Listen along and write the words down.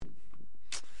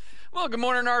Well, good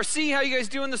morning, RC. How you guys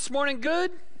doing this morning?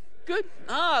 Good? Good?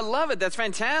 I love it. That's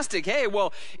fantastic. Hey,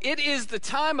 well, it is the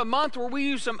time of month where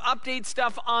we do some update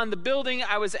stuff on the building.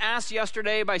 I was asked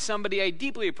yesterday by somebody I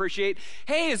deeply appreciate,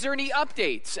 hey, is there any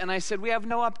updates? And I said, we have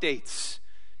no updates.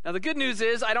 Now, the good news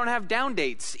is I don't have down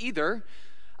dates either.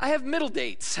 I have middle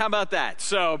dates. How about that?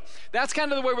 So that's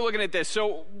kind of the way we're looking at this.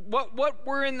 So what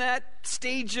we're in that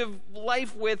stage of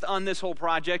life with on this whole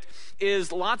project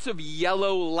is lots of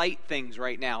yellow light things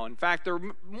right now. In fact, they're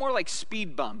more like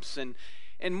speed bumps and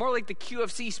more like the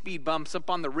QFC speed bumps up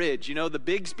on the ridge. You know, the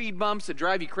big speed bumps that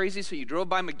drive you crazy so you drove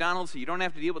by McDonald's so you don't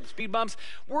have to deal with the speed bumps.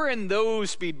 We're in those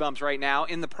speed bumps right now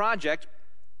in the project.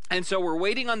 And so we're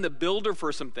waiting on the builder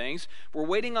for some things. We're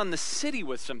waiting on the city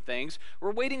with some things.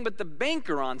 We're waiting with the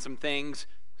banker on some things.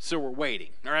 So we're waiting,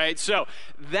 all right? So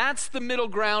that's the middle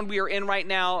ground we are in right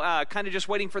now, kind of just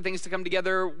waiting for things to come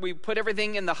together. We put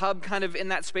everything in the hub kind of in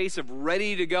that space of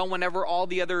ready to go whenever all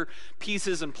the other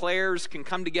pieces and players can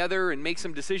come together and make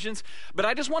some decisions. But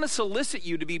I just want to solicit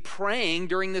you to be praying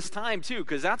during this time too,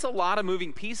 because that's a lot of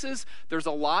moving pieces. There's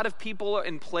a lot of people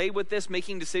in play with this,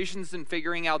 making decisions and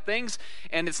figuring out things.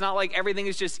 And it's not like everything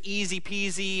is just easy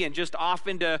peasy and just off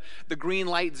into the green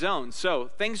light zone. So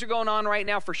things are going on right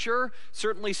now for sure.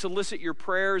 Certainly solicit your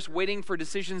prayers, waiting for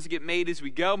decisions to get made as we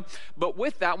go. But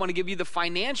with that, I want to give you the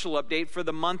financial update for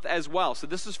the month as well. So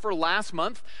this is for last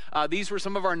month. These were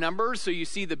some of our numbers. So you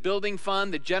see the building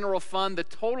fund, the general fund, the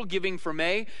total giving for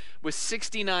May was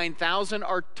 $69,000.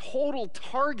 Our total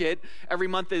target every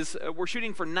month is we're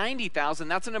shooting for $90,000.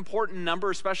 That's an important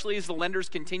number, especially as the lenders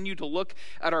continue to look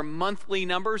at our monthly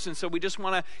numbers. And so we just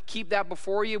want to keep that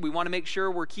before you. We want to make sure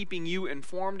we're keeping you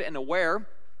informed and aware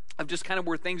of just kind of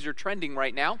where things are trending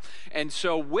right now. And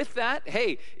so with that,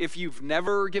 hey, if you've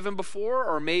never given before,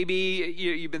 or maybe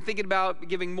you've been thinking about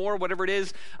giving more, whatever it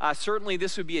is, certainly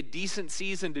this would be a decent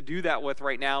season to do that with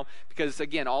right now, because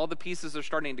again, all the pieces are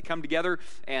starting to come together.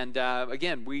 And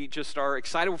again, we just are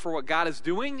excited for what God is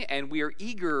doing, and we are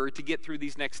eager to get through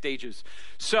these next stages.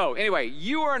 So anyway,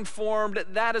 you are informed.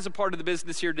 That is a part of the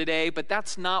business here today, but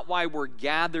that's not why we're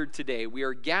gathered today. We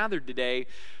are gathered today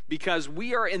because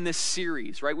we are in this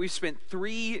series, right? We've spent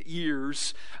 3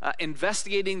 years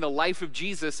investigating the life of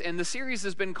Jesus, and the series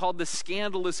has been called The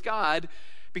Scandalous God,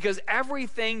 because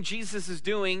everything Jesus is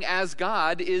doing as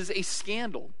God is a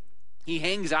scandal. He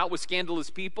hangs out with scandalous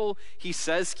people. He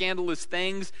says scandalous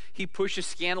things. He pushes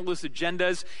scandalous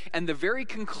agendas. And the very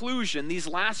conclusion, these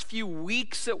last few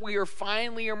weeks that we are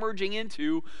finally emerging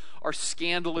into, are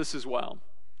scandalous as well.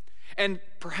 And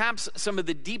perhaps some of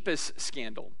the deepest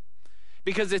scandal,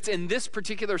 because it's in this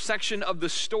particular section of the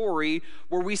story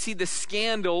where we see the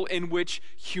scandal in which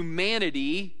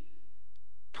humanity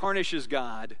tarnishes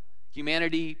God,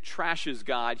 humanity trashes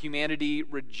God, humanity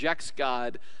rejects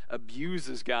God,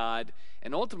 abuses God,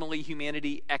 and ultimately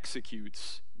humanity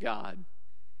executes God.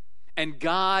 And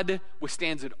God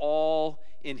withstands it all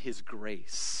in his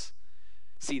grace.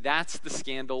 See, that's the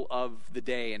scandal of the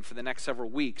day and for the next several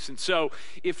weeks. And so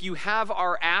if you have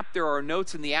our app, there are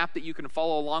notes in the app that you can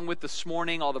follow along with this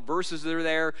morning. All the verses that are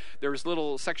there. There's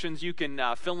little sections you can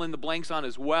fill in the blanks on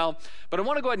as well. But I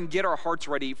want to go ahead and get our hearts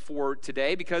ready for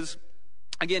today, because,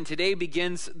 again, today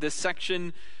begins this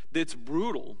section that's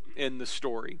brutal in the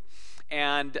story.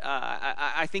 And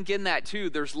I think in that, too,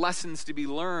 there's lessons to be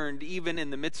learned even in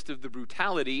the midst of the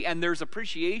brutality. And there's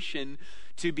appreciation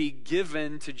to be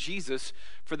given to Jesus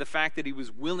for the fact that he was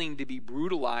willing to be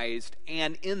brutalized,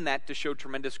 and in that to show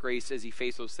tremendous grace as he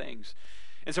faced those things.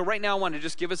 And so right now I want to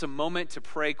just give us a moment to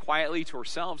pray quietly to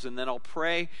ourselves, and then I'll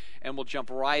pray and we'll jump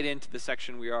right into the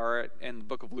section we are at in the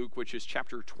book of Luke, which is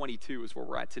chapter 22 is where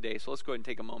we're at today. So let's go ahead and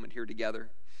take a moment here together.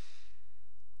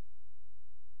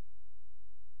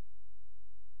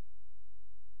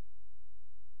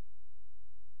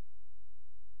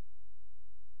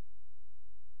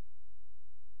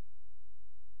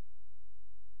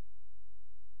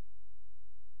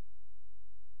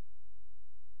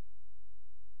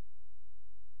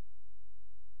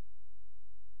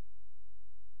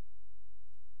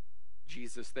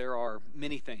 Jesus, there are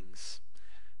many things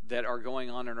that are going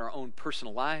on in our own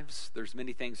personal lives. There's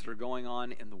many things that are going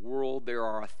on in the world. There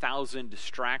are 1,000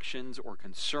 distractions or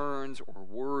concerns or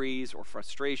worries or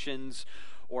frustrations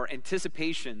or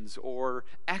anticipations or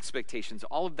expectations.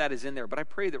 All of that is in there. But I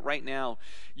pray that right now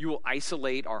you will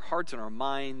isolate our hearts and our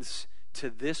minds to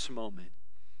this moment,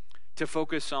 to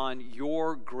focus on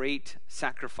your great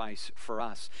sacrifice for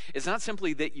us. It's not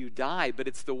simply that you die, but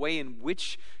it's the way in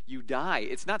which you die.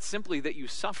 It's not simply that you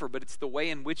suffer, but it's the way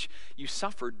in which you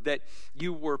suffered, that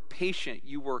you were patient,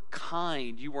 you were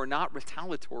kind, you were not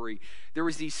retaliatory. There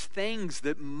was these things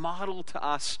that model to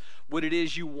us what it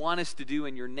is you want us to do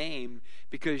in your name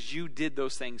because you did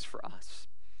those things for us.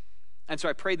 And so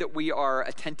I pray that we are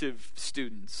attentive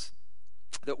students,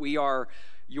 that we are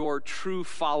your true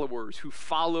followers who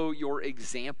follow your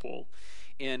example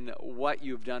in what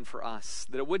you've done for us.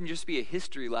 That it wouldn't just be a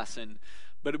history lesson,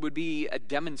 but it would be a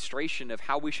demonstration of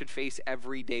how we should face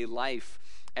everyday life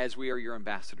as we are your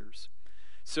ambassadors.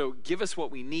 So give us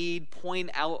what we need,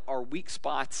 point out our weak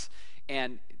spots,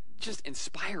 and just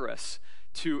inspire us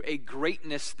to a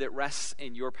greatness that rests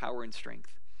in your power and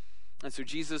strength. And so,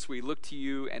 Jesus, we look to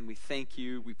you and we thank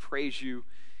you, we praise you,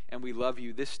 and we love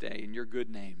you this day in your good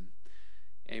name.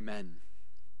 Amen.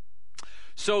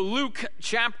 So Luke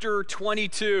chapter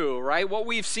 22, right? What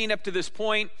we've seen up to this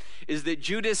point is that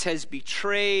Judas has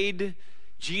betrayed,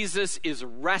 Jesus is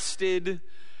arrested,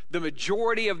 the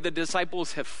majority of the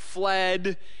disciples have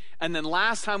fled, and then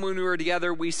last time when we were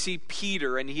together, we see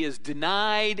Peter, and he is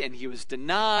denied, and he was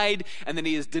denied, and then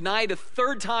he is denied a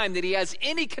third time that he has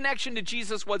any connection to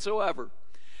Jesus whatsoever.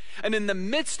 And in the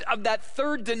midst of that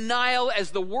third denial,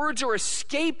 as the words are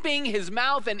escaping his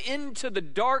mouth and into the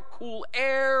dark, cool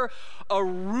air, a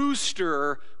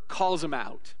rooster calls him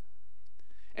out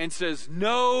and says,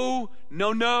 "No,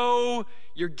 no, no,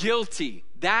 you're guilty."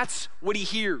 That's what he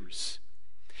hears.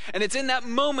 And it's in that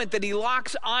moment that he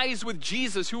locks eyes with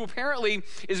Jesus, who apparently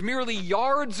is merely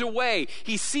yards away.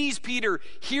 He sees Peter,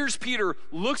 hears Peter,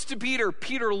 looks to Peter,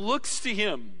 Peter looks to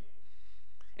him.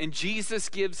 And Jesus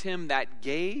gives him that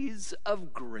gaze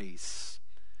of grace.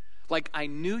 Like, I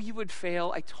knew you would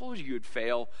fail, I told you you'd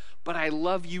fail, but I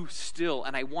love you still,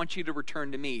 and I want you to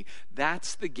return to me.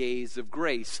 That's the gaze of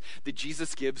grace that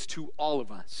Jesus gives to all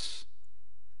of us.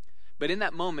 But in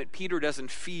that moment, Peter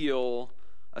doesn't feel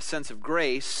a sense of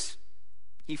grace.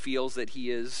 He feels that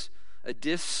he is a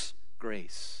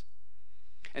disgrace.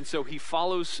 And so he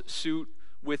follows suit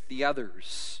with the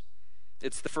others.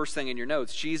 It's the first thing in your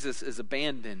notes. Jesus is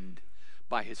abandoned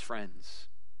by his friends.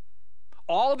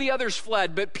 All the others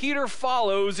fled, but Peter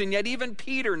follows, and yet even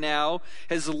Peter now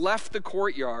has left the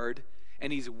courtyard,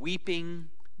 and he's weeping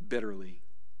bitterly.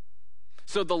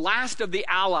 So the last of the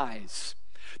allies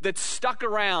that stuck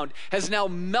around has now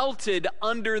melted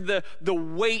under the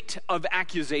weight of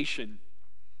accusation,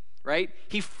 right?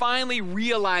 He finally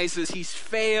realizes he's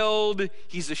failed,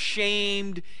 he's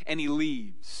ashamed, and he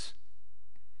leaves.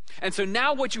 And so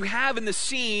now what you have in the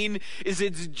scene is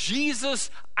it's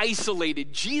Jesus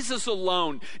isolated, Jesus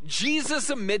alone, Jesus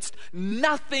amidst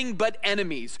nothing but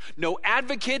enemies. No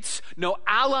advocates, no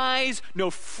allies,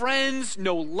 no friends,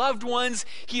 no loved ones.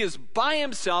 He is by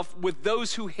himself with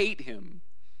those who hate him.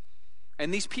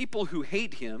 And these people who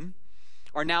hate him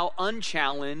are now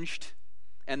unchallenged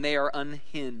and they are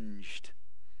unhinged,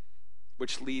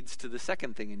 which leads to the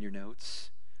second thing in your notes.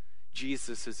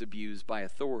 Jesus is abused by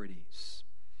authorities.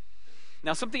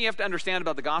 Now, something you have to understand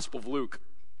about the Gospel of Luke,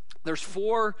 there's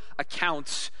 4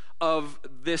 accounts of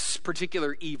this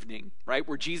particular evening, right,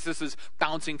 where Jesus is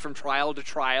bouncing from trial to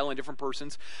trial in different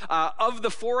persons. Of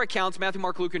the 4 accounts, Matthew,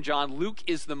 Mark, Luke, and John, Luke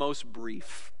is the most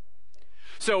brief.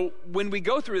 So when we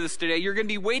go through this today, you're going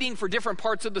to be waiting for different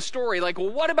parts of the story. Like,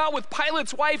 well, what about with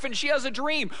Pilate's wife and she has a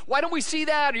dream? Why don't we see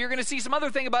that? Or you're going to see some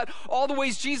other thing about all the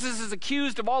ways Jesus is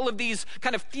accused of all of these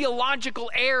kind of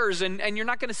theological errors, and you're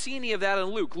not going to see any of that in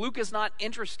Luke. Luke is not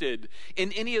interested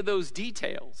in any of those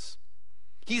details.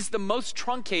 He's the most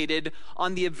truncated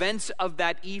on the events of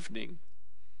that evening.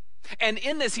 And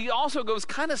in this, he also goes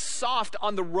kind of soft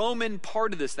on the Roman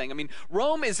part of this thing. I mean,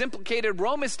 Rome is implicated,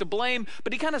 Rome is to blame,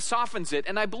 but he kind of softens it.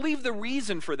 And I believe the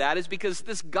reason for that is because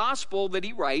this gospel that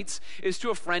he writes is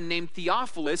to a friend named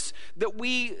Theophilus that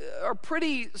we are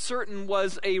pretty certain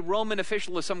was a Roman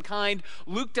official of some kind.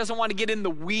 Luke doesn't want to get in the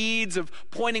weeds of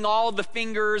pointing all the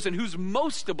fingers and who's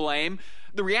most to blame.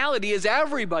 The reality is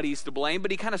everybody's to blame,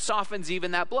 but he kind of softens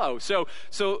even that blow. So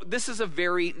this is a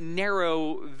very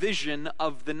narrow vision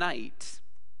of the night.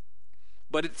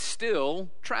 But it's still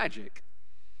tragic.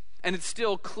 And it's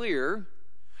still clear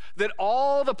that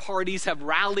all the parties have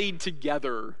rallied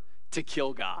together to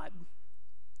kill God.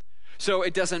 So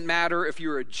it doesn't matter if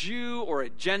you're a Jew or a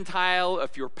Gentile,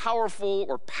 if you're powerful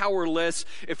or powerless,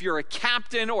 if you're a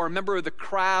captain or a member of the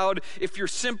crowd, if you're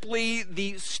simply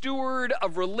the steward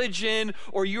of religion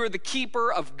or you're the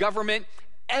keeper of government,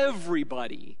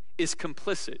 everybody is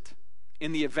complicit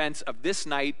in the events of this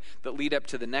night that lead up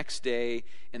to the next day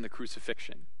in the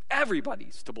crucifixion.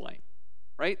 Everybody's to blame,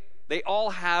 right? They all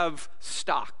have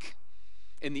stock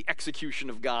in the execution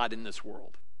of God in this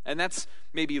world. And that's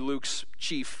maybe Luke's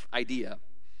chief idea.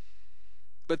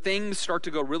 But things start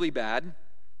to go really bad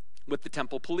with the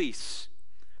temple police.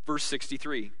 Verse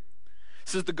 63. It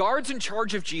says, the guards in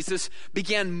charge of Jesus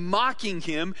began mocking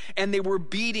him, and they were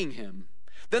beating him.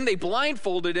 Then they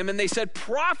blindfolded him, and they said,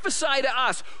 prophesy to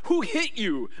us, who hit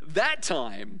you that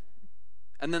time?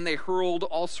 And then they hurled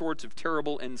all sorts of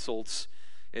terrible insults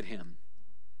at him.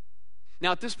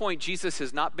 Now, at this point, Jesus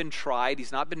has not been tried.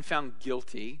 He's not been found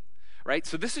guilty, right?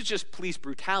 So this is just police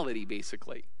brutality,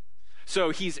 basically.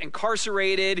 So he's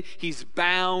incarcerated, he's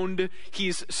bound,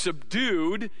 he's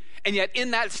subdued, and yet in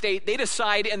that state, they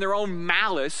decide in their own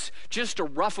malice just to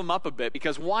rough him up a bit,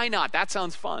 because why not? That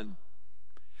sounds fun.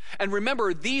 And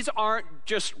remember, these aren't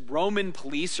just Roman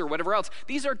police or whatever else.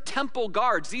 These are temple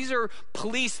guards. These are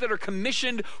police that are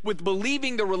commissioned with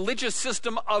believing the religious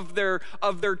system of their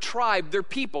tribe, their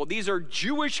people. These are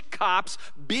Jewish cops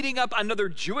beating up another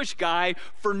Jewish guy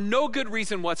for no good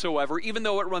reason whatsoever, even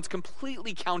though it runs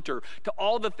completely counter to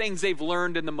all the things they've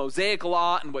learned in the Mosaic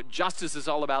Law and what justice is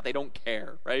all about. They don't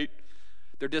care, right?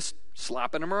 They're just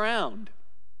slapping them around.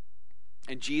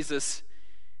 And Jesus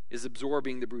is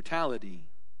absorbing the brutality.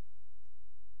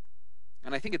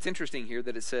 And I think it's interesting here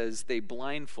that it says they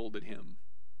blindfolded him.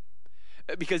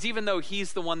 Because even though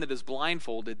he's the one that is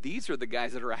blindfolded, these are the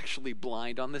guys that are actually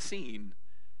blind on the scene.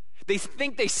 They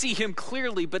think they see him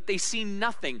clearly, but they see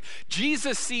nothing.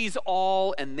 Jesus sees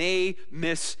all, and they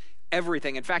miss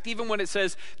everything. In fact, even when it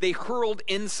says they hurled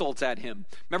insults at him.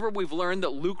 Remember, we've learned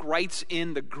that Luke writes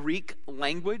in the Greek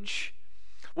language?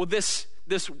 Well, this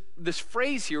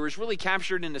phrase here is really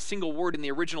captured in a single word in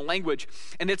the original language,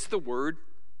 and it's the word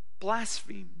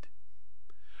blasphemed,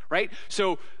 right?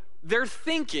 So they're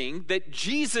thinking that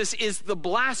Jesus is the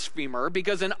blasphemer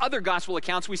because in other gospel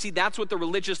accounts we see that's what the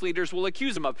religious leaders will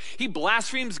accuse him of. He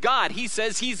blasphemes God. He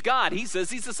says he's God. He says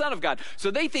he's the Son of God.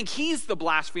 So they think he's the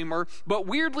blasphemer, but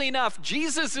weirdly enough,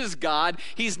 Jesus is God.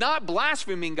 He's not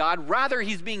blaspheming God. Rather,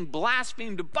 he's being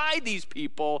blasphemed by these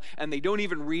people, and they don't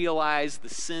even realize the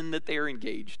sin that they're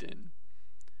engaged in.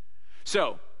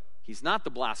 So he's not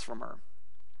the blasphemer.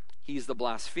 He's the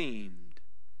blasphemed.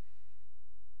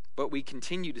 But we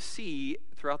continue to see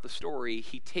throughout the story,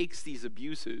 he takes these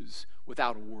abuses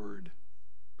without a word,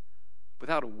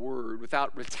 without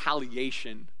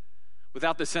retaliation,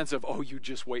 without the sense of, oh, you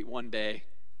just wait one day.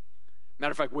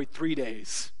 Matter of fact, wait 3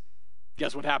 days.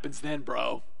 Guess what happens then,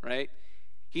 bro, right?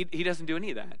 He doesn't do any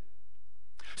of that.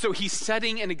 So he's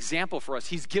setting an example for us.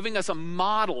 He's giving us a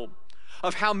model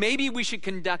of how maybe we should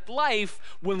conduct life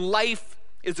when life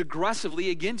is aggressively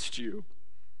against you.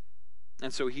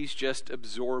 And so he's just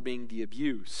absorbing the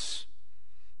abuse.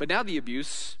 But now the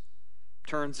abuse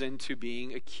turns into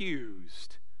being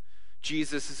accused.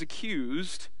 Jesus is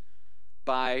accused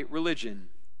by religion.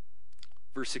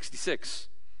 Verse 66.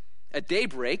 At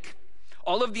daybreak,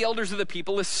 all of the elders of the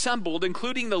people assembled,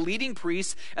 including the leading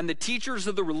priests and the teachers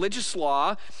of the religious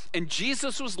law, and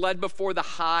Jesus was led before the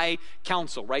high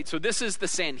council, right? So this is the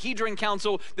Sanhedrin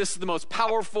council. This is the most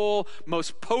powerful,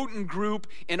 most potent group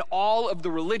in all of the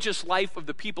religious life of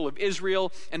the people of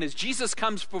Israel. And as Jesus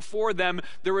comes before them,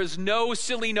 there is no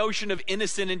silly notion of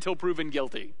innocent until proven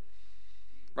guilty,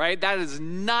 right? That is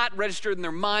not registered in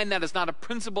their mind. That is not a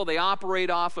principle they operate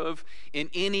off of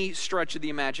in any stretch of the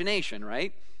imagination,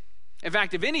 right? In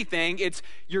fact, if anything, it's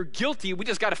you're guilty, we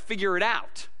just got to figure it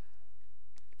out.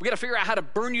 We got to figure out how to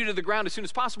burn you to the ground as soon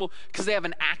as possible because they have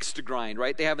an axe to grind,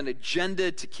 right? They have an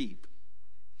agenda to keep.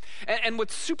 And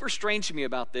what's super strange to me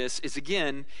about this is,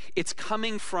 again, it's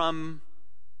coming from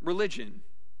religion.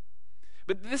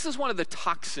 But this is one of the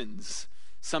toxins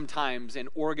sometimes in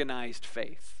organized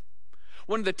faith.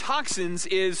 One of the toxins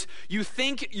is you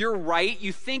think you're right,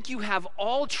 you think you have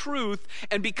all truth,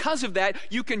 and because of that,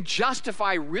 you can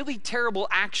justify really terrible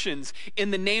actions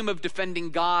in the name of defending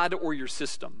God or your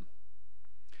system.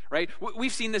 Right?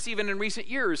 We've seen this even in recent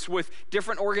years with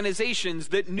different organizations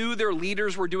that knew their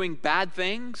leaders were doing bad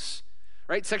things,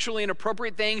 right? Sexually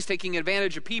inappropriate things, taking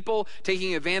advantage of people,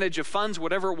 taking advantage of funds,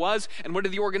 whatever it was. And what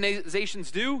did the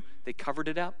organizations do? They covered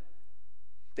it up.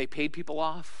 They paid people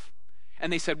off.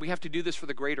 And they said, we have to do this for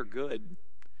the greater good.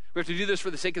 We have to do this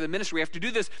for the sake of the ministry. We have to do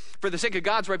this for the sake of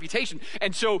God's reputation.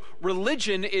 And so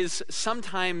religion is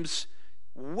sometimes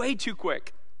way too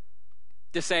quick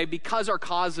to say, because our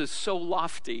cause is so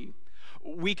lofty,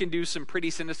 we can do some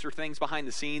pretty sinister things behind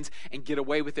the scenes and get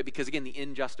away with it because, again, the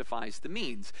end justifies the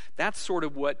means. That's sort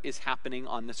of what is happening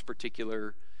on this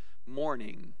particular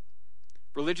morning.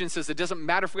 Religion says it doesn't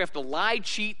matter if we have to lie,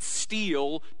 cheat,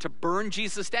 steal to burn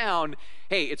Jesus down.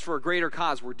 Hey, it's for a greater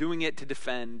cause. We're doing it to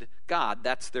defend God.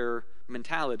 That's their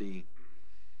mentality.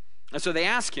 And so they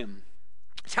ask him,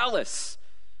 tell us,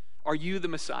 are you the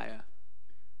Messiah?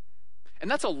 And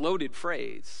that's a loaded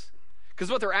phrase, because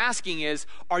what they're asking is,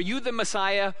 are you the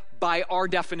Messiah by our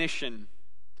definition?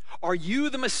 Are you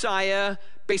the Messiah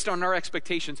based on our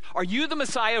expectations? Are you the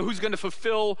Messiah who's going to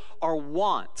fulfill our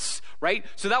wants, right?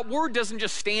 So that word doesn't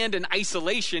just stand in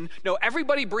isolation. No,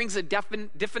 everybody brings a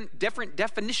different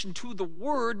definition to the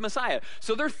word Messiah.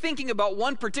 So they're thinking about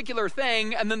one particular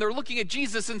thing, and then they're looking at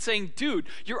Jesus and saying, dude,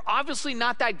 you're obviously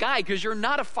not that guy because you're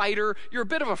not a fighter. You're a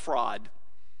bit of a fraud.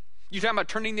 You're talking about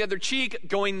turning the other cheek,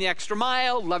 going the extra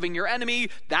mile, loving your enemy.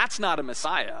 That's not a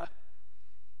Messiah.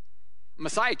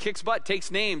 Messiah kicks butt,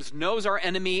 takes names, knows our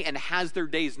enemy, and has their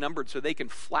days numbered so they can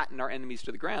flatten our enemies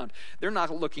to the ground. They're not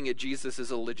looking at Jesus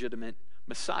as a legitimate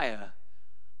Messiah,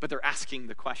 but they're asking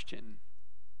the question.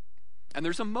 And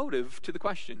there's a motive to the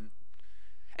question.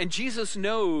 And Jesus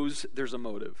knows there's a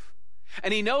motive.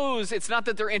 And he knows it's not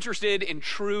that they're interested in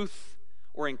truth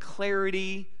or in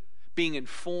clarity, being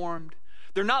informed.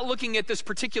 They're not looking at this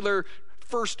particular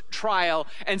first trial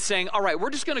and saying, all right,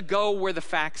 we're just going to go where the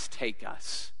facts take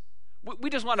us.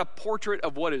 We just want a portrait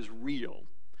of what is real.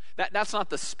 That's not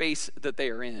the space that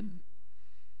they are in.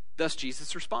 Thus,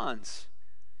 Jesus responds,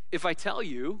 if I tell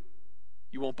you,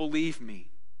 you won't believe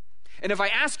me. And if I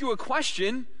ask you a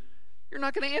question, you're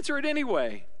not going to answer it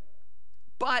anyway.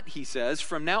 But, he says,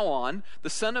 from now on, the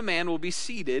Son of Man will be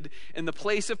seated in the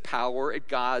place of power at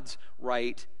God's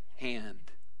right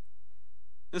hand.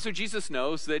 And so Jesus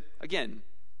knows that, again,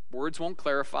 words won't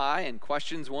clarify and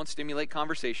questions won't stimulate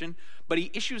conversation, but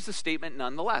he issues the statement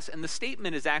nonetheless. And the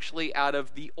statement is actually out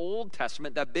of the Old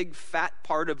Testament, that big fat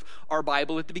part of our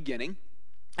Bible at the beginning.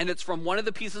 And it's from one of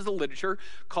the pieces of literature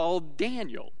called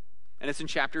Daniel. And it's in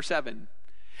chapter 7.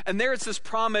 And there it's this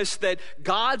promise that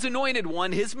God's anointed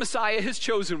one, his Messiah, his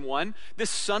chosen one,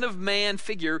 this Son of Man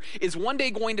figure, is one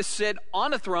day going to sit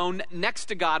on a throne next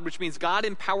to God, which means God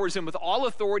empowers him with all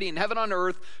authority in heaven and on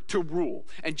earth to rule.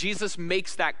 And Jesus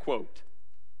makes that quote,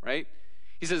 right?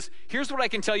 He says, here's what I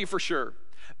can tell you for sure.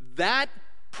 That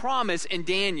promise in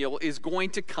Daniel is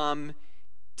going to come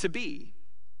to be.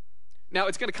 Now,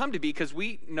 it's going to come to be because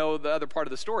we know the other part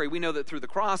of the story. We know that through the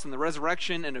cross and the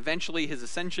resurrection and eventually his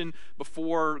ascension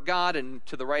before God and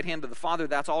to the right hand of the Father,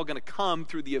 that's all going to come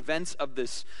through the events of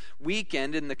this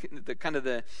weekend and the kind of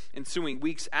the ensuing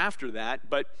weeks after that.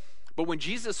 But when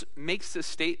Jesus makes this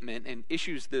statement and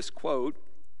issues this quote,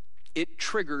 it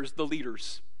triggers the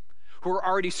leaders who are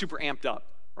already super amped up,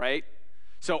 right?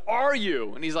 So are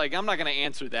you? And he's like, I'm not going to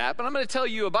answer that, but I'm going to tell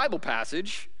you a Bible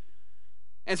passage.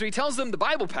 And so he tells them the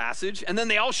Bible passage, and then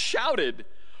they all shouted,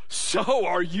 so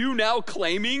are you now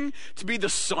claiming to be the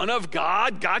Son of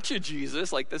God? Gotcha,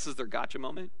 Jesus. Like, this is their gotcha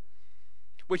moment.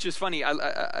 Which is funny.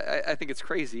 I think it's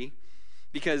crazy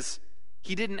because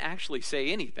he didn't actually say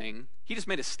anything. He just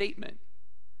made a statement,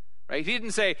 right? He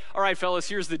didn't say, all right, fellas,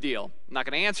 here's the deal. I'm not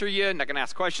going to answer you, I'm not going to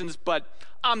ask questions, but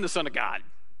I'm the Son of God.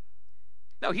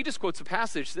 No, he just quotes a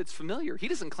passage that's familiar. He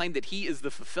doesn't claim that he is the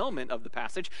fulfillment of the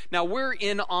passage. Now, we're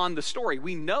in on the story.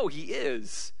 We know he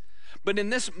is. But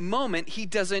in this moment, he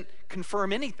doesn't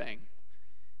confirm anything.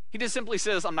 He just simply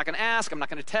says, I'm not going to ask, I'm not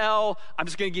going to tell. I'm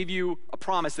just going to give you a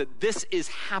promise that this is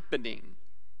happening.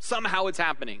 Somehow it's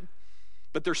happening.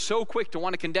 But they're so quick to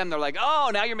want to condemn. They're like, oh,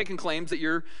 now you're making claims that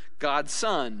you're God's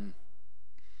son.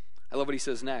 I love what he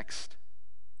says next.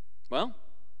 Well,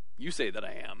 you say that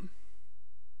I am.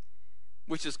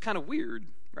 Which is kind of weird,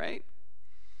 right?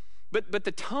 But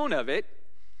the tone of it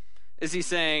is he's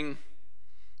saying,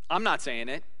 I'm not saying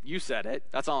it. You said it.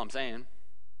 That's all I'm saying.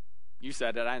 You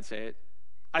said it. I didn't say it.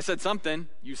 I said something.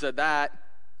 You said that.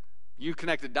 You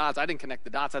connected dots. I didn't connect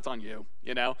the dots. That's on you,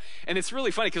 you know? And it's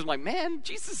really funny because I'm like, man,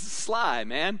 Jesus is sly,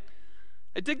 man.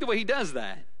 I dig the way he does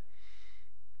that.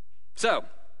 So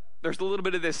there's a little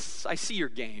bit of this, I see your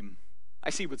game. I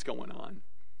see what's going on.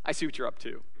 I see what you're up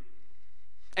to.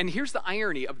 And here's the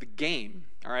irony of the game,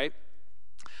 all right?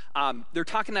 They're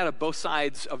talking out of both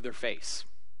sides of their face,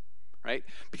 right?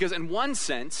 Because in one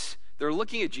sense, they're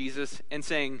looking at Jesus and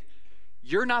saying,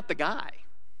 you're not the guy.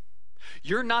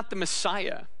 You're not the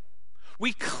Messiah.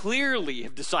 We clearly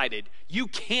have decided you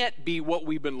can't be what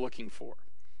we've been looking for,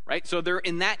 right? So they're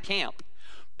in that camp.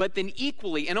 But then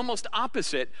equally, and almost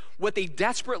opposite, what they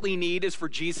desperately need is for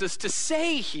Jesus to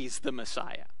say he's the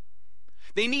Messiah.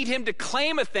 They need him to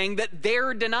claim a thing that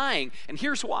they're denying. And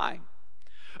here's why.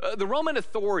 The Roman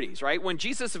authorities, right, when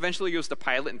Jesus eventually goes to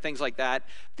Pilate and things like that,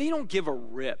 they don't give a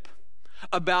rip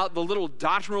about the little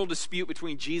doctrinal dispute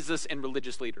between Jesus and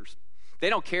religious leaders. They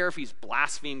don't care if he's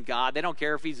blasphemed God. They don't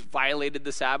care if he's violated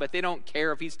the Sabbath. They don't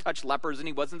care if he's touched lepers and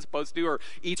he wasn't supposed to, or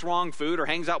eats wrong food, or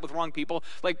hangs out with wrong people.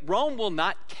 Like, Rome will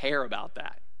not care about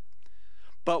that.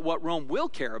 But what Rome will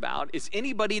care about is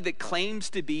anybody that claims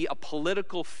to be a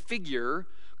political figure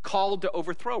called to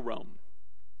overthrow Rome,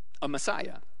 a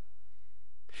Messiah.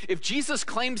 If Jesus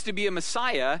claims to be a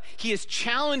Messiah, he is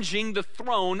challenging the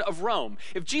throne of Rome.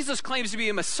 If Jesus claims to be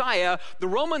a Messiah, the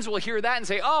Romans will hear that and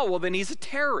say, oh, well, then he's a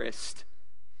terrorist.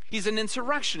 He's an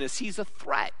insurrectionist. He's a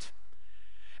threat.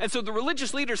 And so the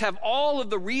religious leaders have all of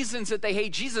the reasons that they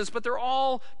hate Jesus, but they're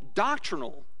all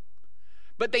doctrinal.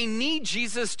 But they need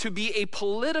Jesus to be a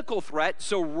political threat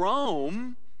so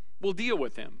Rome will deal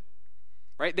with him.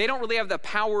 Right? They don't really have the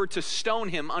power to stone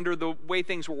him under the way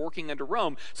things were working under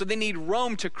Rome. So they need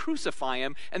Rome to crucify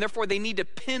him, and therefore they need to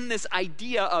pin this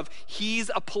idea of he's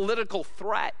a political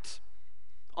threat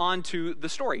onto the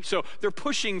story. So they're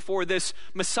pushing for this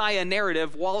Messiah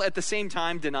narrative while at the same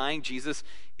time denying Jesus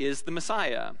is the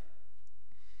Messiah.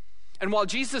 And while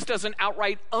Jesus doesn't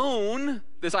outright own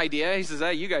this idea, he says,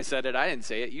 hey, you guys said it, I didn't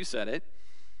say it, you said it.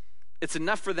 It's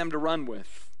enough for them to run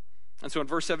with. And so in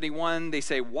verse 71, they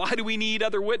say, why do we need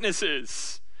other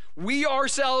witnesses? We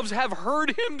ourselves have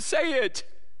heard him say it.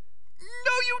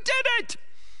 No, you didn't.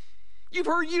 You've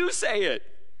heard you say it.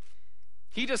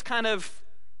 He just kind of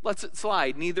lets it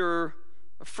slide, neither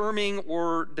affirming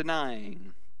or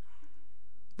denying.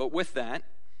 But with that,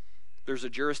 there's a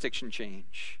jurisdiction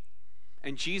change.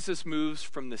 And Jesus moves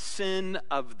from the sin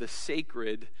of the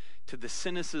sacred to the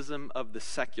cynicism of the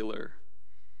secular.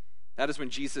 That is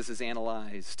when Jesus is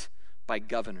analyzed by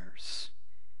governors.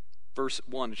 Verse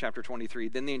 1 of chapter 23,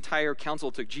 then the entire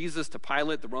council took Jesus to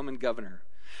Pilate, the Roman governor.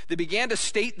 They began to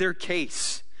state their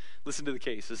case. Listen to the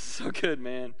case. This is so good,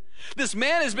 man. This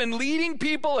man has been leading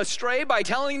people astray by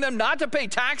telling them not to pay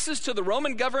taxes to the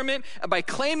Roman government and by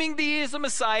claiming that he is a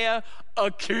Messiah,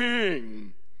 a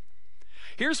king.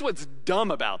 Here's what's dumb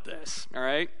about this, all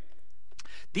right?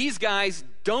 These guys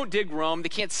don't dig Rome. They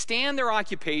can't stand their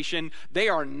occupation. They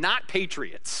are not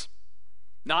patriots.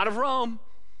 Not of Rome.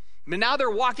 But now they're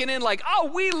walking in like,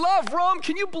 oh, we love Rome.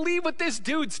 Can you believe what this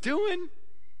dude's doing?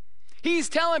 He's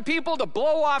telling people to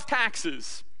blow off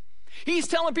taxes. He's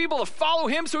telling people to follow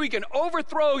him so he can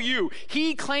overthrow you.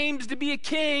 He claims to be a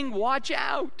king. Watch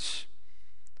out.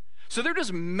 So they're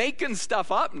just making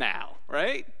stuff up now,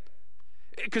 right?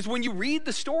 Because when you read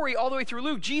the story all the way through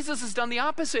Luke, Jesus has done the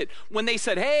opposite. When they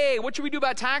said, hey, what should we do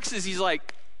about taxes? He's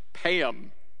like, pay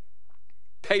them.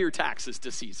 Pay your taxes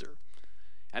to Caesar.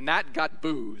 And that got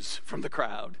boos from the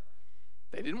crowd.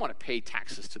 They didn't want to pay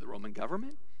taxes to the Roman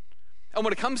government. And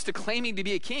when it comes to claiming to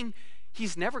be a king,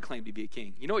 he's never claimed to be a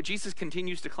king. You know what Jesus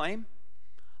continues to claim?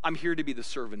 I'm here to be the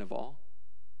servant of all.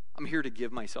 I'm here to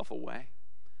give myself away.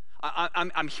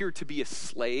 I'm here to be a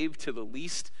slave to the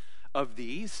least of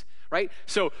these, right?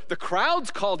 So the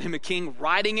crowds called him a king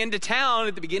riding into town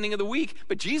at the beginning of the week,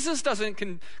 but Jesus doesn't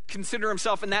consider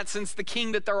himself in that sense the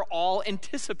king that they're all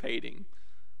anticipating.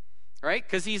 Right?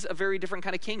 Because he's a very different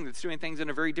kind of king that's doing things in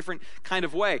a very different kind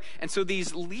of way. And so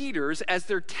these leaders, as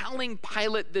they're telling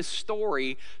Pilate this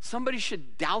story, somebody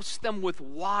should douse them with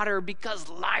water because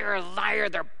liar, liar,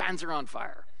 their pants are on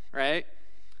fire. Right?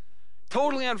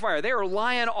 Totally on fire. They are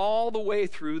lying all the way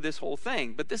through this whole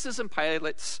thing. But this isn't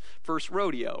Pilate's first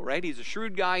rodeo, right? He's a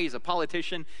shrewd guy. He's a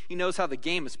politician. He knows how the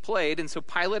game is played. And so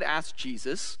Pilate asked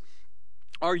Jesus,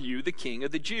 are you the king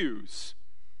of the Jews?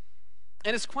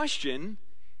 And his question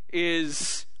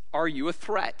is, are you a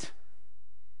threat?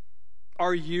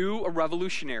 Are you a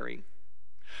revolutionary?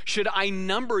 Should I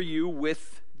number you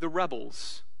with the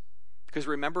rebels? Because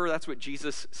remember, that's what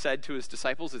Jesus said to his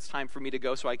disciples. It's time for me to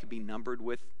go so I can be numbered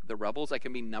with the rebels. I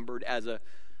can be numbered as a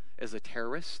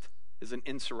terrorist, as an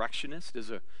insurrectionist, as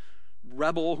a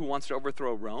rebel who wants to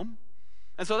overthrow Rome.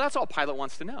 And so that's all Pilate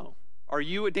wants to know. Are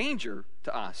you a danger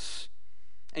to us?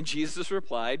 And Jesus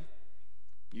replied,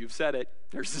 you've said it.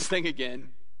 There's this thing again.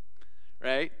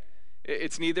 Right?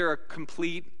 It's neither a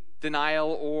complete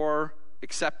denial or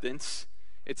acceptance.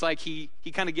 It's like he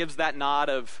kind of gives that nod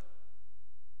of,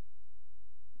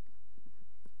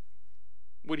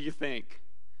 what do you think?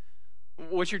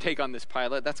 What's your take on this,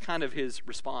 Pilate? That's kind of his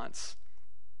response.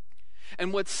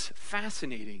 And what's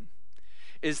fascinating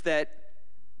is that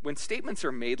when statements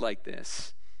are made like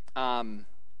this,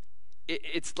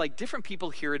 it's like different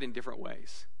people hear it in different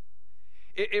ways.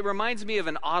 It reminds me of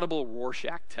an audible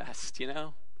Rorschach test, you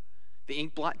know? The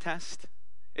ink blot test.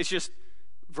 It's just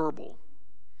verbal.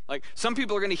 Like, some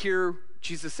people are going to hear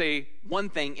Jesus say one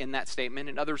thing in that statement,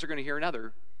 and others are going to hear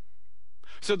another.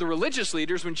 So the religious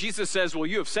leaders, when Jesus says, well,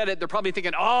 you have said it, they're probably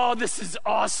thinking, oh, this is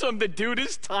awesome. The dude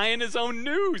is tying his own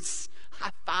noose.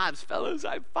 High fives, fellas,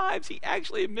 high fives. He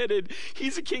actually admitted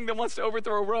he's a king that wants to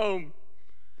overthrow Rome.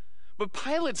 But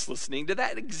Pilate's listening to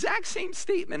that exact same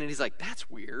statement, and he's like, that's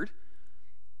weird.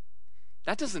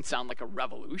 That doesn't sound like a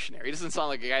revolutionary. It doesn't sound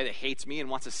like a guy that hates me and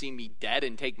wants to see me dead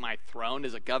and take my throne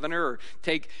as a governor or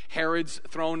take Herod's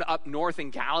throne up north in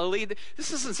Galilee.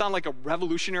 This doesn't sound like a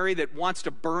revolutionary that wants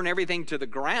to burn everything to the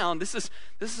ground. This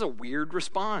is a weird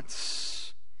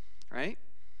response, right?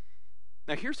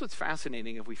 Now, here's what's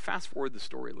fascinating if we fast forward the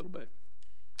story a little bit.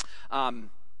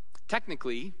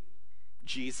 Technically,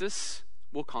 Jesus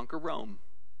will conquer Rome.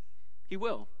 He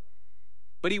will.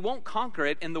 But he won't conquer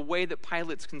it in the way that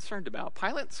Pilate's concerned about.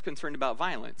 Pilate's concerned about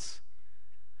violence.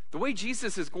 The way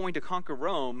Jesus is going to conquer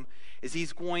Rome is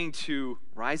he's going to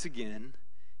rise again,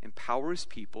 empower his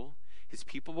people. His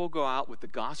people will go out with the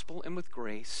gospel and with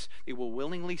grace. They will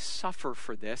willingly suffer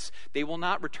for this. They will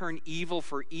not return evil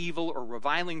for evil or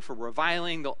reviling for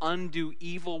reviling. They'll undo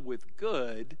evil with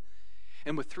good.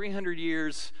 And with 300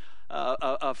 years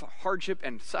of hardship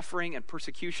and suffering and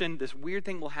persecution, this weird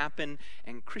thing will happen,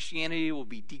 and Christianity will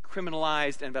be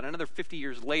decriminalized, and about another 50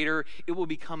 years later, it will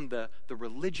become the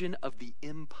religion of the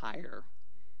empire.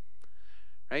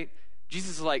 Right?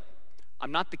 Jesus is like,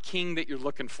 I'm not the king that you're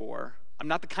looking for. I'm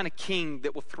not the kind of king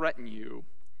that will threaten you.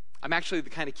 I'm actually the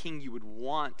kind of king you would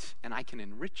want, and I can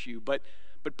enrich you. But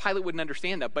Pilate wouldn't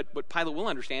understand that. But what Pilate will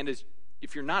understand is,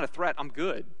 if you're not a threat, I'm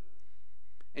good.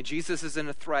 And Jesus isn't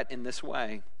a threat in this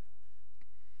way.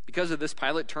 Because of this,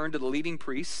 Pilate turned to the leading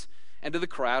priests and to the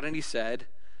crowd, and he said,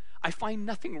 I find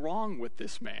nothing wrong with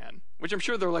this man. Which I'm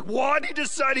sure they're like, what? He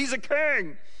just said he's a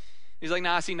king. He's like,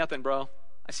 nah, I see nothing, bro.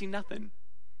 I see nothing.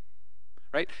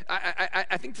 Right?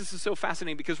 I think this is so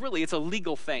fascinating because really it's a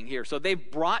legal thing here. So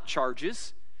they've brought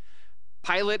charges.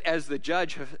 Pilate, as the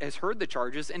judge, has heard the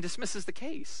charges and dismisses the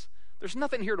case. There's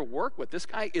nothing here to work with. This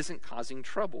guy isn't causing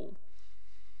trouble.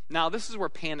 Now, this is where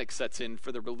panic sets in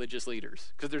for the religious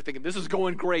leaders because they're thinking, this is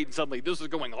going great, and suddenly this is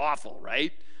going awful,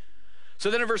 right? So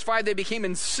then in verse 5, they became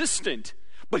insistent.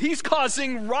 But he's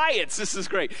causing riots. This is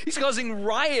great. He's causing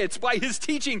riots by his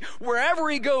teaching wherever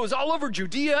he goes, all over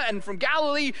Judea and from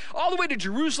Galilee, all the way to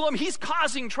Jerusalem. He's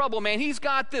causing trouble, man. He's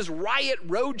got this riot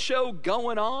roadshow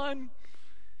going on.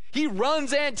 He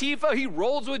runs Antifa. He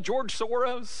rolls with George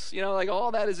Soros. You know, like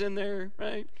all that is in there,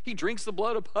 right? He drinks the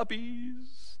blood of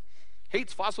puppies.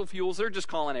 Hates fossil fuels. They're just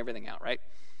calling everything out, right?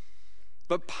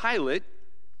 But Pilate,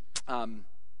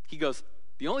 he goes,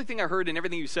 the only thing I heard in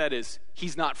everything you said is,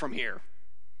 he's not from here.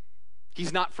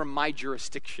 He's not from my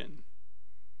jurisdiction.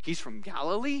 He's from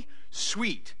Galilee?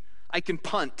 Sweet. I can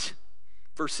punt.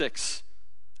 Verse 6.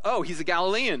 Oh, he's a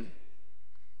Galilean.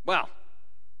 Well,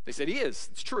 they said he is.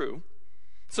 It's true.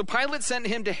 So Pilate sent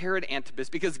him to Herod Antipas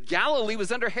because Galilee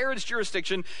was under Herod's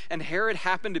jurisdiction and Herod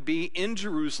happened to be in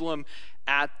Jerusalem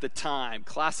at the time.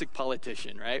 Classic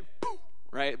politician, right?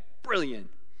 Right? Brilliant.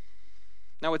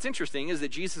 Now what's interesting is that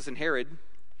Jesus and Herod,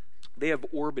 they have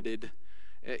orbited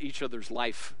each other's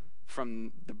life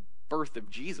from the birth of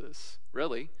Jesus,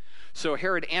 really. So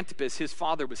Herod Antipas, his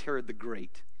father was Herod the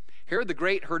Great. Herod the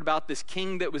Great heard about this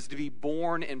king that was to be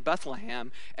born in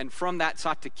Bethlehem and from that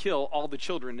sought to kill all the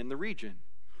children in the region.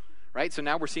 Right? So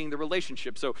now we're seeing the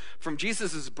relationship. So from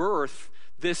Jesus' birth,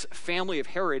 this family of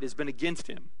Herod has been against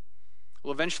him.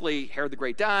 Well, eventually Herod the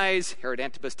Great dies. Herod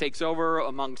Antipas takes over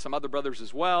among some other brothers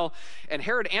as well. And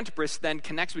Herod Antipas then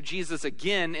connects with Jesus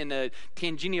again in a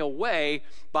tangential way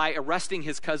by arresting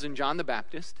his cousin John the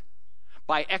Baptist,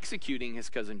 by executing his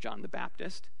cousin John the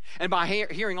Baptist, and by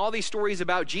hearing all these stories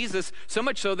about Jesus, so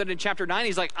much so that in chapter 9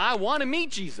 he's like, I want to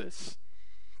meet Jesus.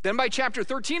 Then by chapter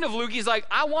 13 of Luke, he's like,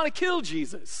 I want to kill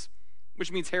Jesus.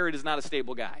 Which means Herod is not a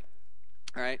stable guy,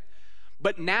 all right?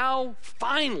 But now,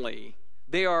 finally,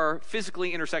 they are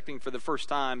physically intersecting for the first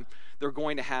time. They're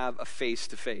going to have a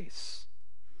face-to-face.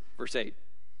 Verse 8,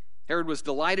 Herod was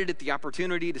delighted at the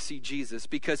opportunity to see Jesus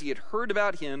because he had heard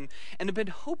about him and had been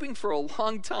hoping for a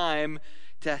long time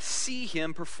to see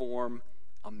him perform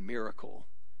a miracle.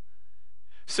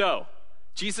 So,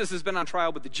 Jesus has been on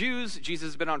trial with the Jews. Jesus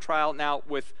has been on trial now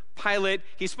with Pilate.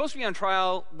 He's supposed to be on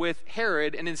trial with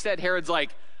Herod, and instead Herod's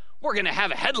like, we're going to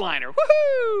have a headliner.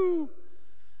 Woohoo!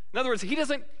 In other words, he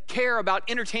doesn't care about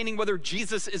entertaining whether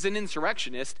Jesus is an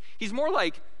insurrectionist. He's more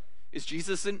like, is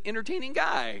Jesus an entertaining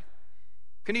guy?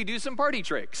 Can he do some party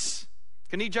tricks?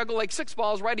 Can he juggle like 6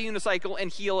 balls, ride a unicycle,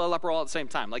 and heal a leper all at the same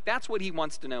time? Like, that's what he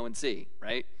wants to know and see,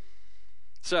 right?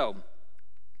 So,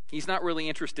 he's not really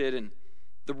interested in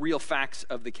the real facts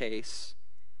of the case.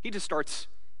 He just starts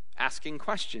asking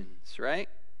questions, right?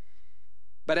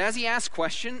 But as he asks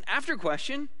question after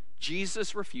question,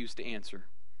 Jesus refused to answer.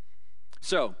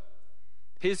 So,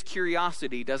 his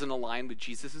curiosity doesn't align with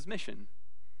Jesus' mission.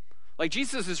 Like,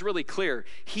 Jesus is really clear.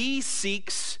 He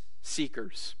seeks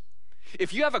seekers.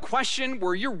 If you have a question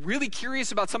where you're really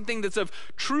curious about something that's of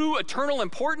true eternal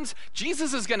importance,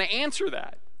 Jesus is going to answer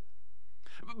that.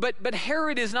 But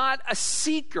Herod is not a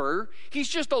seeker. He's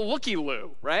just a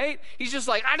looky-loo, right? He's just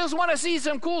like, I just want to see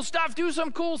some cool stuff, do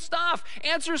some cool stuff,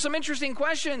 answer some interesting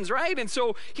questions, right? And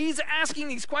so he's asking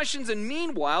these questions, and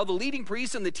meanwhile, the leading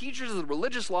priests and the teachers of the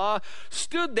religious law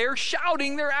stood there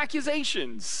shouting their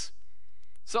accusations.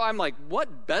 So I'm like,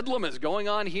 what bedlam is going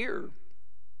on here?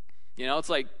 You know, it's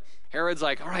like Herod's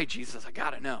like, all right, Jesus, I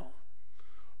got to know.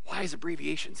 Why is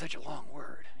abbreviation such a long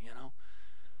word, you know?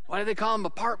 Why do they call them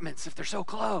apartments if they're so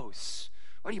close?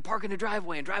 Why do you park in a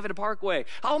driveway and drive in a parkway?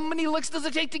 How many licks does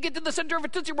it take to get to the center of a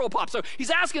Tootsie Roll Pop? So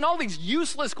he's asking all these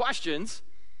useless questions.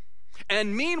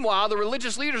 And meanwhile, the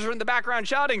religious leaders are in the background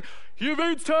shouting, he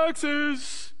evades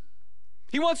taxes.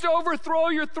 He wants to overthrow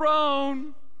your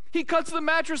throne. He cuts the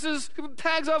mattresses,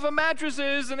 tags off of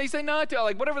mattresses, and they say not to,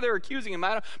 like whatever they're accusing him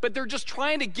of. But they're just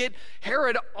trying to get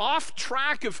Herod off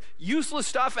track of useless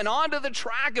stuff and onto the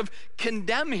track of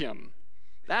condemn him.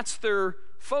 That's their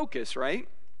focus, right?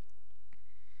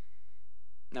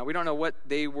 Now, we don't know what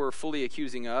they were fully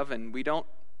accusing of, and we don't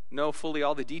know fully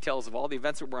all the details of all the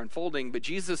events that were unfolding, but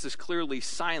Jesus is clearly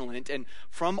silent, and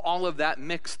from all of that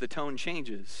mix, the tone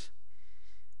changes.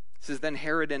 It says, then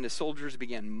Herod and his soldiers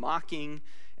began mocking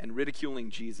and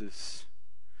ridiculing Jesus.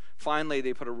 Finally,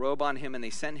 they put a robe on him and they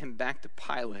sent him back to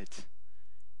Pilate.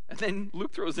 And then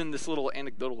Luke throws in this little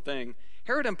anecdotal thing.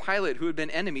 Herod and Pilate, who had been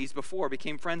enemies before,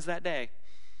 became friends that day.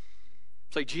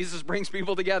 It's like Jesus brings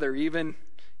people together, even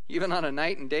on a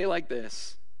night and day like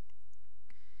this.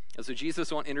 And so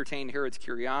Jesus won't entertain Herod's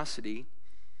curiosity.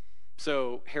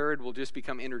 So Herod will just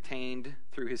become entertained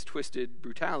through his twisted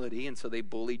brutality, and so they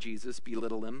bully Jesus,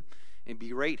 belittle him, and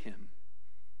berate him.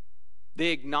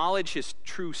 They acknowledge his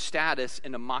true status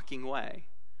in a mocking way.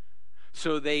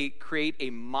 So they create a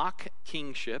mock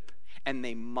kingship, and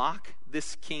they mock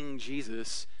this King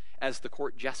Jesus as the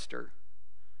court jester.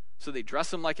 So they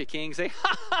dress him like a king, say,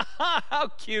 ha, ha, ha, how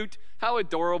cute, how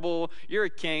adorable, you're a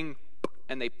king,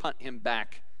 and they punt him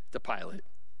back to Pilate.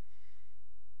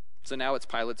 So now it's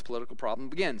Pilate's political problem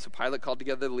begins. So Pilate called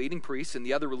together the leading priests and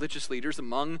the other religious leaders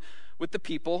along with the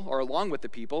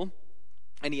people,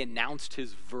 and he announced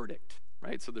his verdict,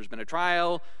 right? So there's been a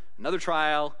trial, another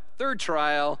trial, third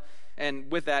trial,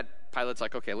 and with that, Pilate's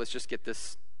like, okay, let's just get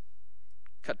this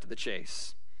cut to the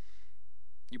chase.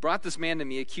 You brought this man to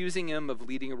me, accusing him of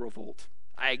leading a revolt.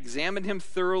 I examined him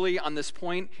thoroughly on this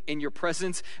point in your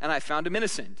presence, and I found him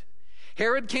innocent.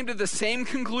 Herod came to the same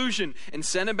conclusion and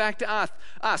sent him back to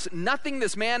us. Nothing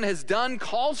this man has done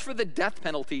calls for the death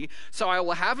penalty, so I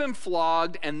will have him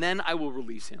flogged, and then I will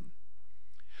release him.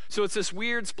 So it's this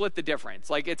weird split the difference.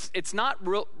 Like, it's not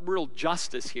real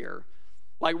justice here.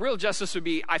 Like, real justice would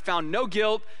be, I found no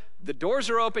guilt, the doors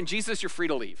are open, Jesus, you're free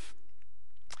to leave.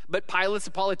 But Pilate's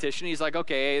a politician. He's like,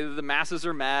 okay, the masses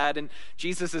are mad, and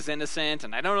Jesus is innocent,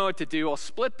 and I don't know what to do. I'll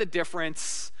split the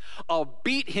difference. I'll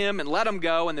beat him and let him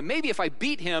go, and then maybe if I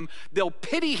beat him, they'll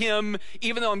pity him,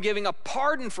 even though I'm giving a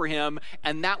pardon for him,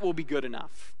 and that will be good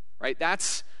enough, right?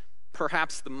 That's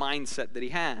perhaps the mindset that he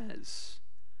has.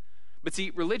 But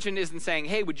see, religion isn't saying,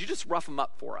 hey, would you just rough him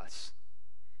up for us?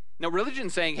 No,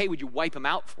 religion's saying, hey, would you wipe him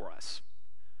out for us?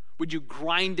 Would you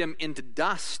grind him into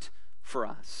dust for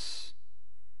us?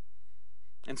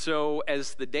 And so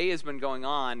as the day has been going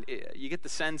on, you get the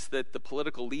sense that the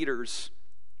political leaders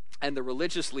and the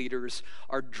religious leaders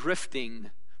are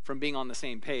drifting from being on the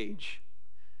same page.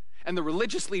 And the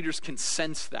religious leaders can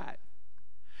sense that.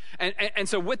 And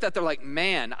so with that, they're like,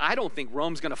 man, I don't think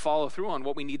Rome's going to follow through on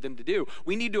what we need them to do.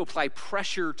 We need to apply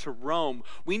pressure to Rome.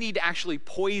 We need to actually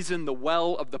poison the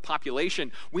well of the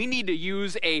population. We need to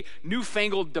use a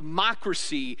newfangled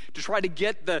democracy to try to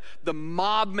get the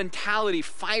mob mentality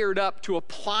fired up, to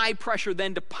apply pressure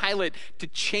then to Pilate to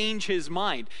change his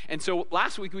mind. And so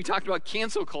last week we talked about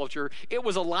cancel culture. It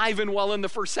was alive and well in the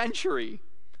first century.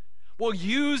 Will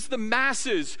use the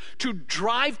masses to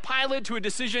drive Pilate to a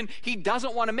decision he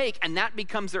doesn't want to make, and that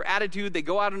becomes their attitude. They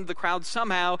go out into the crowd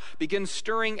somehow, begin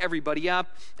stirring everybody up,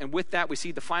 and with that we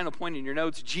see the final point in your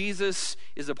notes. Jesus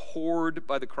is abhorred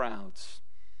by the crowds.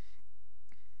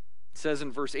 It says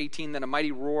in verse 18 that a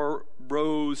mighty roar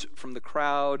rose from the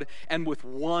crowd, and with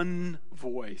one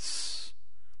voice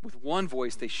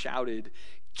they shouted,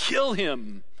 "Kill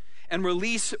him and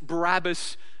release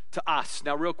Barabbas to us."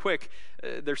 Now, real quick,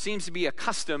 there seems to be a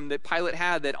custom that Pilate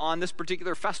had that on this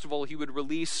particular festival, he would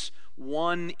release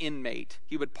one inmate.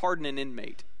 He would pardon an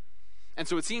inmate. And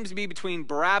so it seems to be between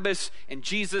Barabbas and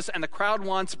Jesus, and the crowd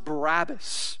wants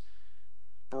Barabbas.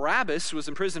 Barabbas was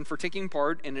imprisoned for taking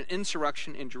part in an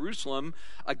insurrection in Jerusalem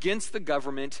against the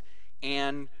government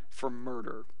and for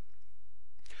murder.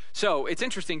 So it's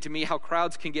interesting to me how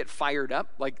crowds can get fired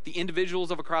up. Like the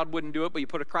individuals of a crowd wouldn't do it, but you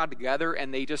put a crowd together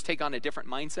and they just take on a different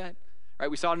mindset. Right?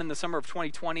 We saw it in the summer of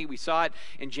 2020. We saw it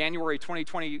in January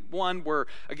 2021 where,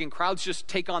 again, crowds just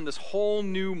take on this whole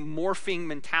new morphing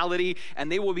mentality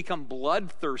and they will become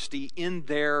bloodthirsty in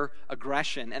their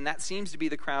aggression. And that seems to be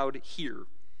the crowd here.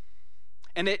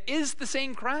 And it is the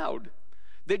same crowd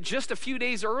that just a few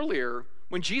days earlier,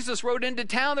 when Jesus rode into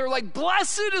town, they were like,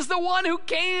 "Blessed is the one who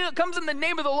comes in the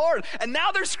name of the Lord." And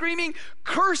now they're screaming,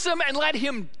 "Curse him and let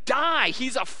him die.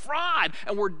 He's a fraud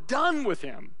and we're done with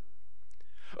him."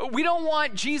 We don't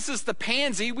want Jesus the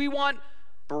pansy. We want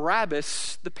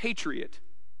Barabbas the patriot.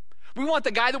 We want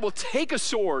the guy that will take a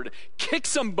sword, kick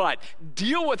some butt,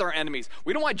 deal with our enemies.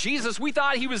 We don't want Jesus. We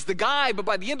thought he was the guy, but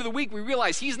by the end of the week, we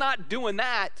realized he's not doing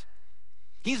that.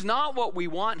 He's not what we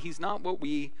want. He's not what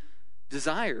we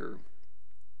desire.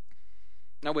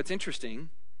 Now, what's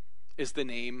interesting is the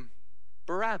name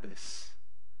Barabbas.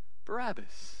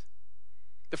 Barabbas.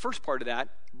 The first part of that,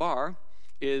 bar,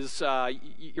 is,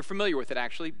 you're familiar with it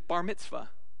actually, bar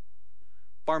mitzvah.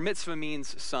 Bar mitzvah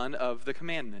means son of the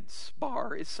commandments.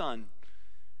 Bar is son.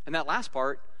 And that last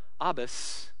part,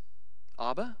 Abbas,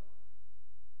 Abba,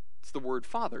 it's the word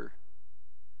father.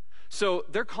 So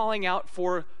they're calling out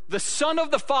for the son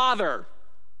of the Father.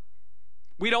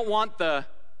 We don't want the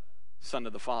son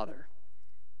of the Father.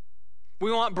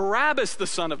 We want Barabbas, the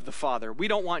son of the Father. We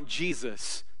don't want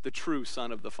Jesus, the true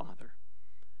son of the Father.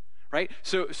 Right?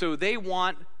 So they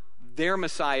want their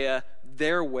Messiah,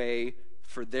 their way,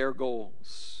 for their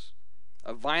goals.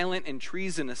 A violent and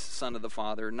treasonous son of the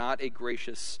Father, not a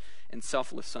gracious and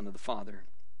selfless son of the Father.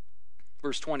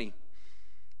 Verse 20,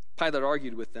 Pilate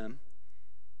argued with them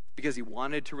because he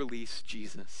wanted to release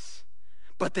Jesus.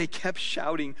 But they kept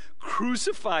shouting,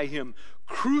 "Crucify him,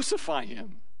 crucify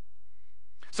him."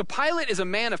 So Pilate is a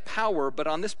man of power, but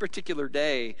on this particular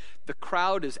day, the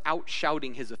crowd is out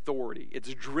shouting his authority.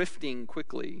 It's drifting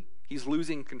quickly. He's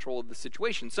losing control of the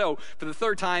situation. So for the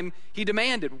third time, he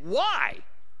demanded, "Why?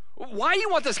 Why do you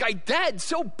want this guy dead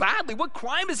so badly? What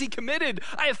crime has he committed?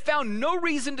 I have found no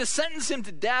reason to sentence him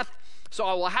to death, so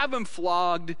I will have him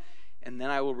flogged, and then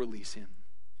I will release him."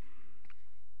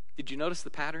 Did you notice the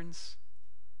patterns?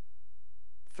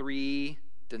 3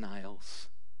 denials,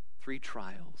 3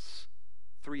 trials,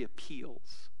 3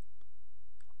 appeals,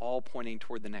 all pointing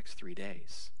toward the next 3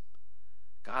 days.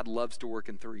 God loves to work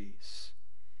in threes.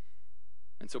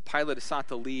 And so Pilate is sought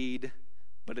to lead,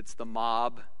 but it's the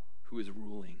mob who is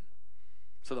ruling.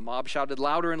 So the mob shouted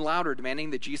louder and louder,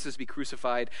 demanding that Jesus be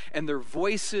crucified, and their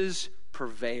voices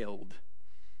prevailed.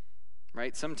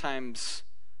 Right? Sometimes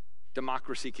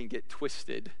democracy can get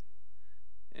twisted,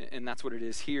 and that's what it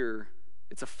is here.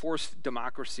 It's a forced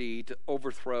democracy to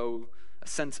overthrow a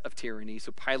sense of tyranny.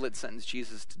 So Pilate sentenced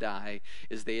Jesus to die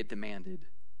as they had demanded.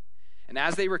 And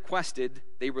as they requested,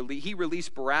 he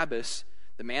released Barabbas,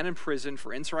 the man in prison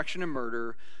for insurrection and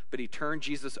murder, but he turned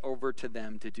Jesus over to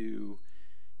them to do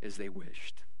as they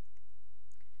wished.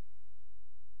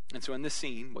 And so in this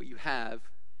scene, what you have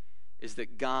is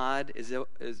that God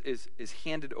is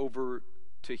handed over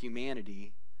to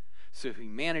humanity so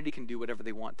humanity can do whatever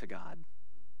they want to God.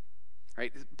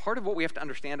 Right? Part of what we have to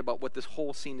understand about what this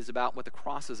whole scene is about, what the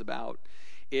cross is about,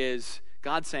 is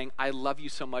God saying, "I love you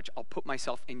so much, I'll put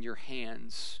myself in your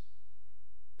hands."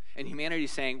 And humanity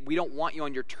is saying, "We don't want you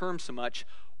on your terms so much,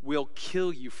 we'll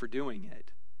kill you for doing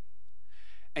it."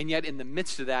 And yet in the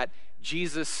midst of that,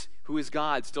 Jesus, who is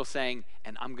God, still saying,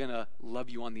 "And I'm going to love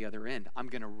you on the other end. I'm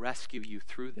going to rescue you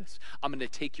through this. I'm going to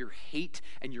take your hate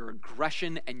and your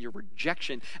aggression and your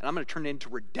rejection, and I'm going to turn it into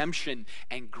redemption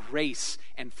and grace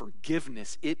and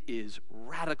forgiveness." It is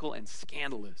radical and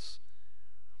scandalous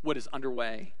what is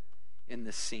underway in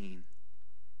this scene.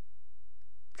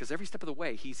 Because every step of the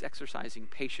way, he's exercising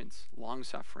patience,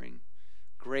 long-suffering,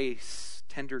 grace,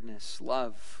 tenderness,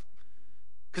 love.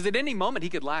 Because at any moment, he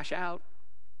could lash out,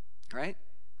 right?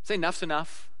 Say enough's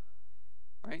enough,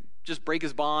 right? Just break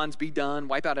his bonds, be done,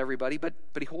 wipe out everybody, but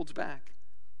he holds back.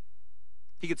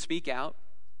 He could speak out.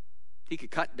 He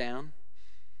could cut down.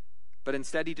 But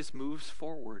instead, he just moves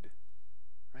forward,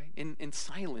 right? In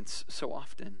silence so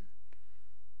often.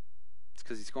 It's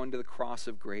because he's going to the cross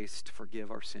of grace to forgive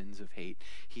our sins of hate.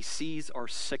 He sees our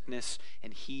sickness,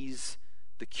 and he's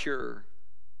the cure.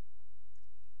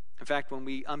 In fact, when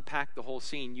we unpack the whole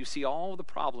scene, you see all the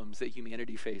problems that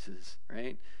humanity faces,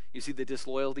 right? You see the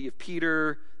disloyalty of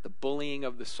Peter, the bullying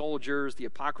of the soldiers, the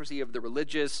hypocrisy of the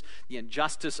religious, the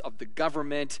injustice of the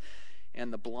government,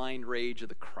 and the blind rage of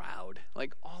the crowd.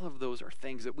 Like, all of those are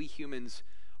things that we humans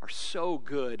are so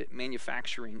good at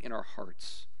manufacturing in our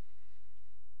hearts.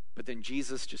 But then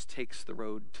Jesus just takes the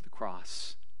road to the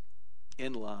cross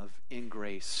in love, in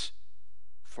grace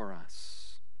for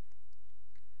us.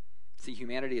 See,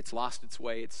 humanity, it's lost its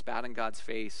way. It spat in God's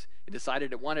face. It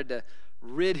decided it wanted to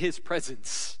rid his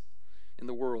presence in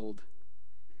the world.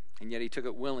 And yet he took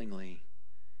it willingly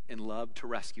in love to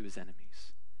rescue his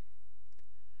enemies.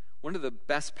 One of the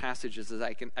best passages that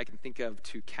I can think of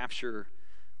to capture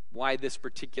why this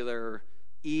particular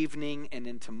evening and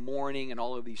into morning and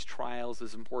all of these trials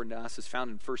is important to us is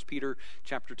found in 1 Peter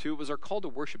chapter 2. It was our call to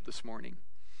worship this morning.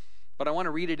 But I want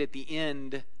to read it at the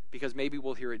end because maybe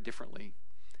we'll hear it differently.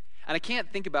 And I can't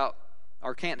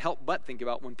help but think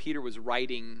about when Peter was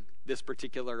writing this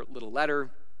particular little letter.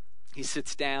 He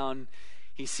sits down,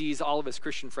 he sees all of his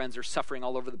Christian friends are suffering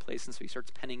all over the place, and so he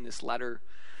starts penning this letter.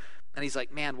 And he's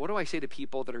like, man, what do I say to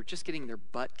people that are just getting their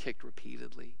butt kicked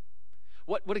repeatedly?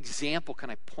 What example can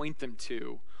I point them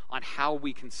to on how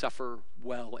we can suffer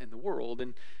well in the world?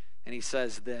 And he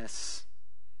says this.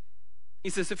 He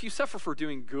says, if you suffer for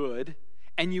doing good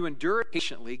and you endure it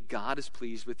patiently, God is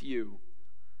pleased with you.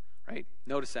 Right?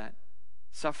 Notice that.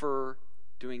 Suffer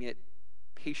doing it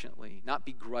patiently, not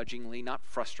begrudgingly, not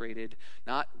frustrated,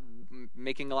 not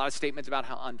making a lot of statements about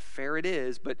how unfair it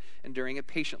is, but enduring it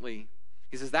patiently.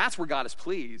 He says that's where God is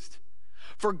pleased.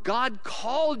 For God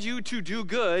called you to do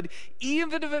good,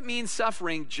 even if it means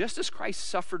suffering, just as Christ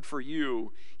suffered for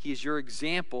you. He is your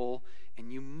example,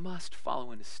 and you must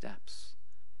follow in his steps.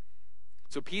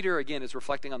 So Peter, again, is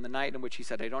reflecting on the night in which he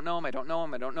said, I don't know him, I don't know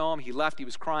him, I don't know him. He left, he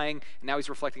was crying, and now he's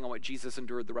reflecting on what Jesus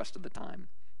endured the rest of the time.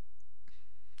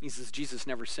 He says Jesus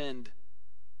never sinned,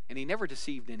 and he never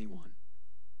deceived anyone.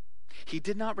 He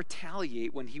did not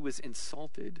retaliate when he was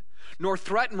insulted, nor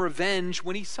threaten revenge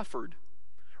when he suffered.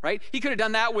 Right? He could have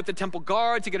done that with the temple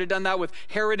guards. He could have done that with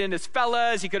Herod and his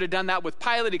fellas. He could have done that with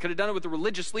Pilate. He could have done it with the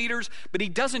religious leaders. But he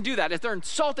doesn't do that. If they're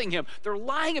insulting him, they're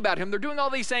lying about him, they're doing all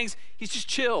these things, he's just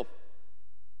chill.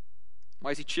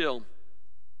 Why is he chill?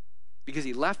 Because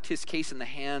he left his case in the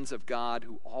hands of God,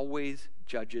 who always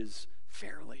judges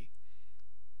fairly.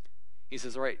 He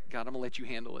says, all right, God, I'm going to let you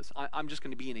handle this. I'm just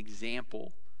going to be an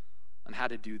example on how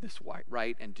to do this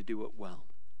right and to do it well.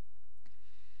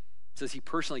 It says he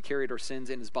personally carried our sins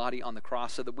in his body on the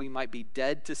cross so that we might be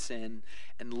dead to sin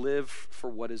and live for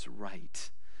what is right.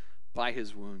 By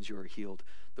his wounds you are healed.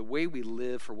 The way we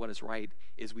live for what is right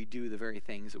is we do the very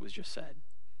things that was just said.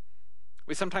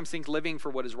 We sometimes think living for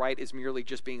what is right is merely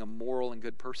just being a moral and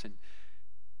good person.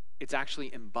 It's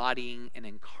actually embodying and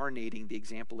incarnating the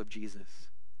example of Jesus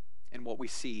and what we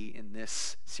see in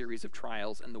this series of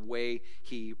trials and the way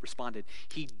he responded.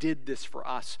 He did this for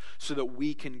us so that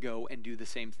we can go and do the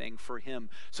same thing for him,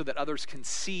 so that others can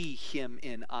see him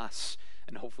in us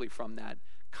and hopefully from that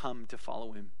come to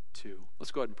follow him too.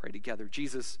 Let's go ahead and pray together.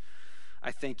 Jesus,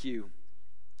 I thank you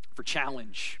for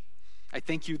challenge. I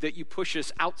thank you that you push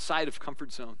us outside of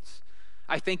comfort zones.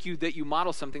 I thank you that you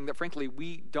model something that, frankly,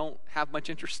 we don't have much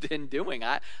interest in doing.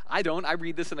 I don't. I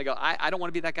read this and I go, I don't want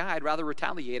to be that guy. I'd rather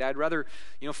retaliate. I'd rather,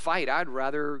 fight. I'd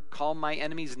rather call my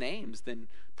enemies names than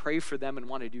pray for them and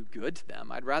want to do good to them.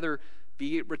 I'd rather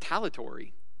be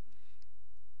retaliatory.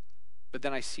 But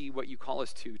then I see what you call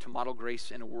us to model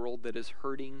grace in a world that is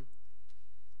hurting,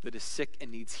 that is sick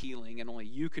and needs healing, and only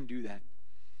you can do that.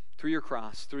 Through your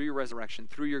cross, through your resurrection,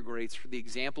 through your grace, through the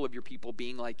example of your people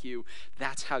being like you,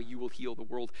 that's how you will heal the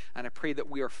world. And I pray that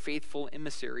we are faithful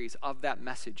emissaries of that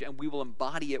message, and we will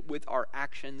embody it with our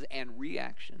actions and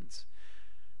reactions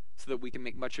so that we can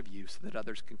make much of you, so that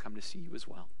others can come to see you as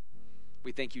well.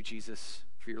 We thank you, Jesus,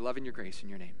 for your love and your grace in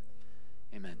your name.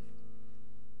 Amen.